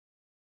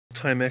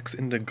Timex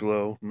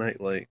Indiglow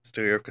Nightlight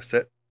stereo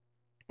cassette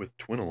with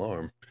twin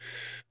alarm.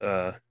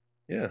 Uh,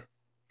 yeah,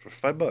 for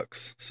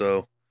 $5.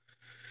 So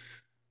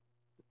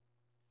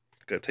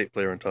got a tape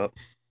player on top.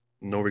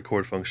 No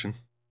record function,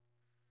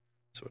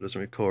 so it doesn't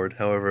record.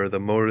 However, the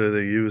motor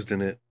they used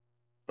in it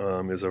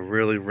is a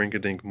really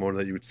rink-a-dink motor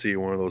that you would see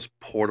in one of those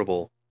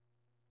portable,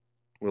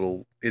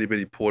 little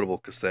itty-bitty portable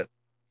cassette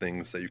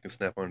things that you can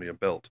snap onto your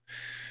belt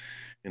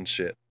and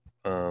shit.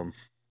 Um,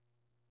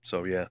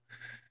 so yeah,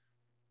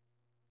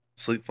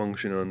 sleep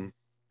function on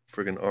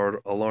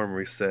friggin' alarm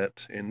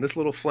reset. And this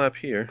little flap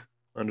here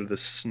under the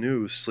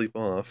snooze sleep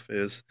off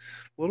is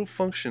little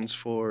functions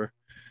for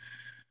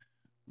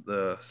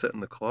the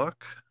setting the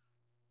clock,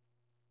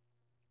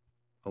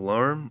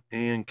 alarm,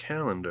 and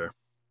calendar.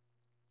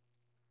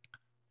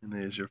 And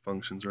there's your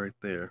functions right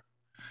there.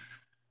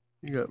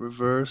 You got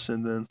reverse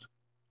and then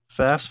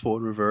fast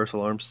forward, reverse,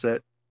 alarm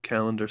set,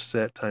 calendar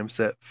set, time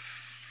set,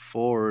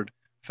 forward,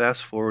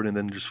 fast forward, and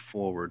then just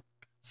forward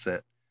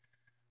set.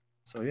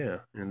 So yeah,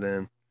 and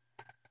then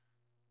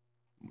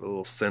a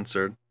little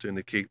sensor to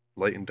indicate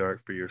light and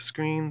dark for your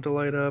screen to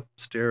light up,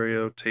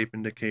 stereo, tape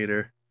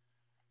indicator,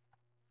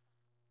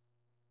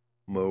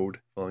 mode,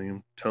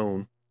 volume,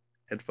 tone,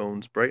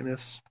 headphones,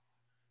 brightness,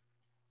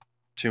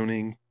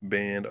 tuning,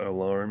 band,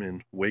 alarm,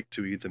 and wake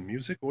to either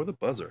music or the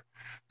buzzer.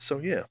 So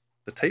yeah,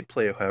 the tape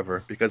player,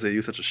 however, because they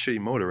use such a shitty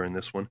motor in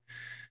this one,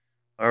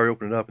 I already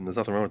opened it up and there's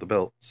nothing wrong with the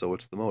belt, so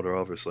it's the motor,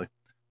 obviously.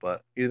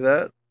 But either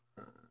that,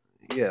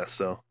 yeah,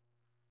 so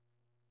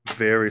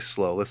very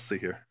slow. Let's see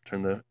here.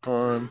 Turn the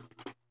on.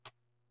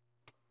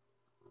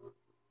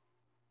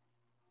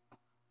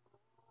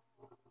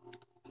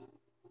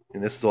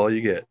 And this is all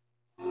you get.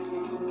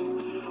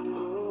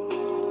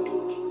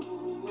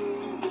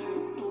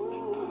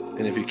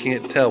 And if you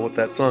can't tell what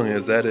that song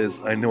is, that is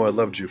I Know I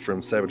Loved You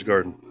from Savage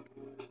Garden.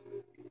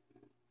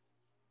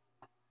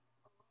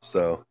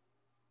 So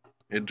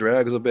it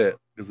drags a bit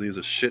because they use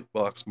a shit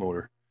box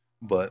motor.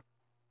 But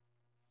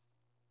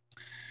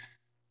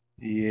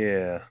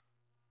yeah.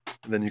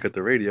 And then you got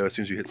the radio as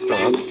soon as you hit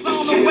stop.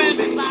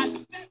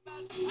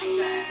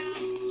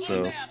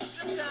 So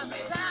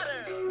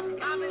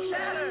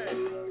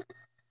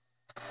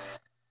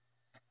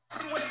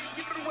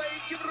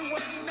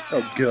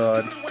oh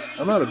god.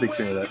 I'm not a big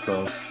fan of that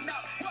song.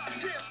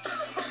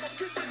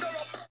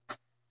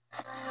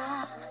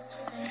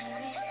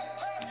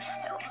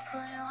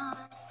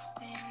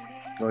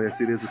 Oh yeah,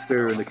 see there's a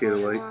stereo indicator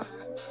light.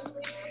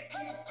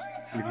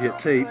 If you hit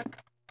tape,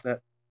 that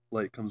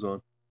light comes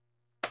on.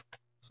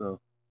 So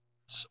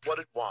what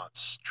it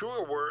wants.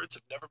 Truer words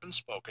have never been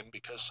spoken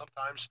because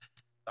sometimes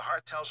the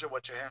heart tells you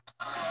what you have.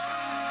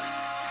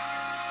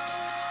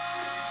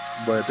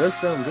 But it does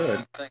sound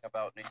good. Thing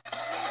about me.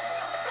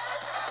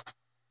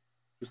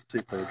 Just the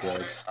tape player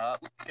drags.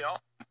 You know.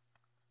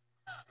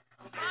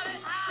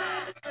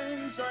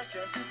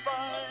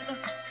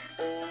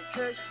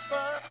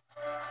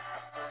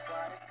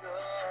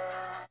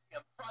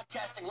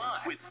 Broadcasting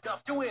live with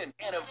stuff to win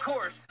and of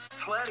course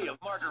plenty of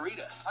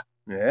margaritas.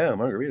 Yeah,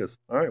 margaritas.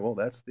 All right, well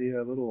that's the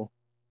little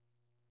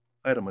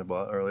item I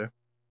bought earlier.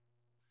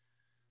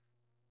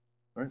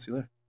 All right, see you later.